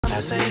I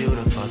say you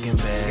the fucking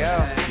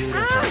best. You the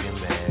fucking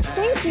best.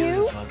 Thank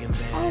you. Fucking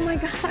best. Oh my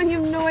God,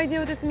 you have no idea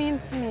what this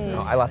means to me.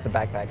 No, I lost a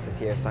backpack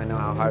this year, so I know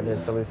how hard it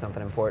is to lose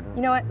something important.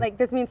 You know what? Like,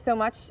 this means so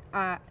much.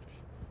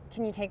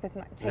 Can you take this?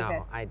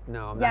 No,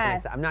 I'm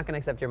Yes. not gonna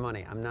accept your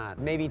money. I'm not.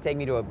 Maybe take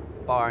me to a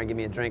bar and give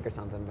me a drink or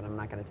something, but I'm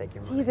not gonna take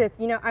your money. Jesus,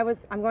 you know,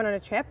 I'm going on a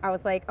trip. I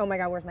was like, oh my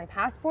God, where's my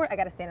passport? I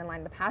gotta stand in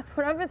line at the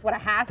passport office. What a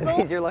hassle.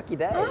 Today's your lucky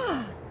day.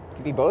 It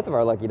could be both of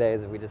our lucky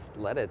days if we just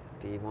let it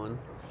be one.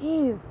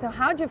 Jeez, so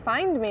how'd you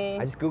find me?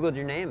 I just Googled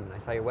your name and I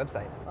saw your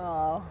website.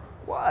 Oh.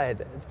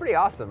 What? It's pretty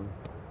awesome.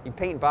 You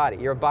paint body.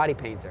 You're a body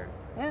painter.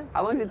 Yeah.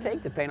 How long does it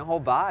take to paint a whole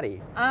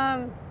body?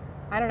 I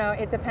don't know.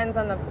 It depends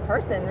on the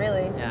person,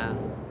 really. Yeah.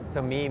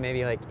 So me,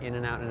 maybe like in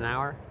and out in an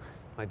hour.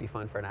 Might be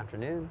fun for an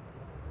afternoon.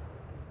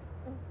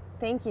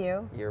 Thank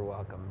you. You're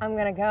welcome. I'm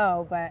gonna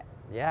go, but.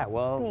 Yeah,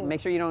 well, Thanks.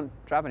 make sure you don't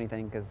drop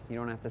anything because you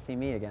don't have to see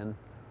me again.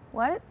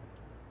 What?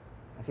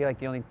 I feel like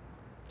the only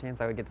chance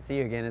I would get to see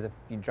you again is if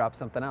you drop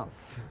something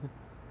else.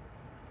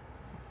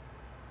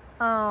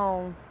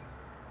 Oh.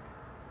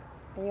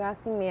 Are you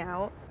asking me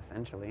out?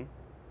 Essentially.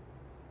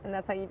 And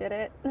that's how you did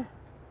it?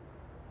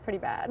 It's pretty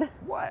bad.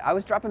 What? I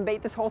was dropping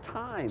bait this whole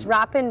time.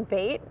 Dropping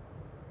bait?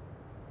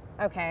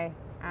 Okay.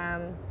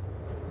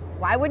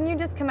 Why wouldn't you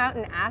just come out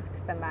and ask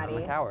somebody?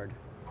 I'm a coward.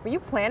 Were you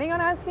planning on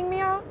asking me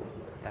out?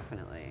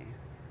 Definitely.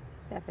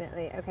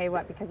 Definitely. Okay,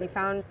 what? Because you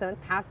found someone's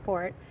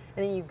passport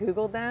and then you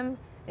Googled them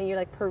and you're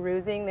like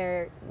perusing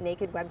their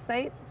naked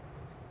website?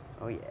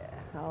 Oh yeah.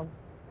 Oh.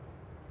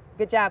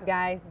 Good job,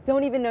 guy.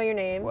 Don't even know your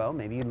name. Well,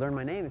 maybe you'd learn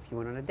my name if you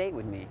went on a date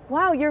with me.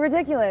 Wow, you're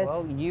ridiculous.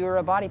 Well, you're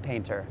a body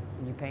painter.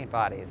 You paint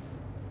bodies.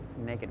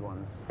 Naked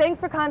ones. Thanks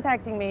for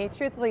contacting me.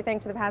 Truthfully,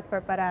 thanks for the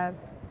passport, but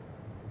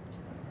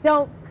just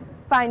don't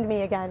find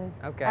me again.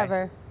 Okay.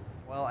 Ever.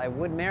 Well, I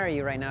would marry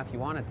you right now if you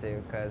wanted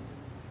to, because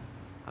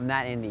I'm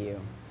that into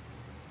you.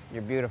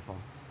 You're beautiful.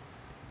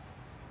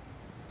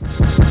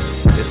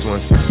 This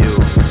one's for you.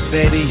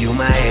 Baby, you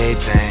my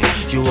everything.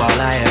 You all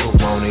I ever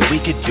wanted. We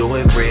could do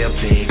it real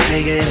big.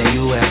 Bigger than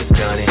you ever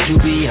done it. You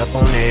be up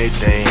on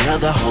everything.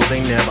 Other hoes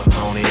ain't never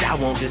on it. I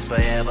want this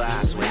forever.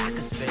 I swear I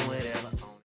could spend whatever on it.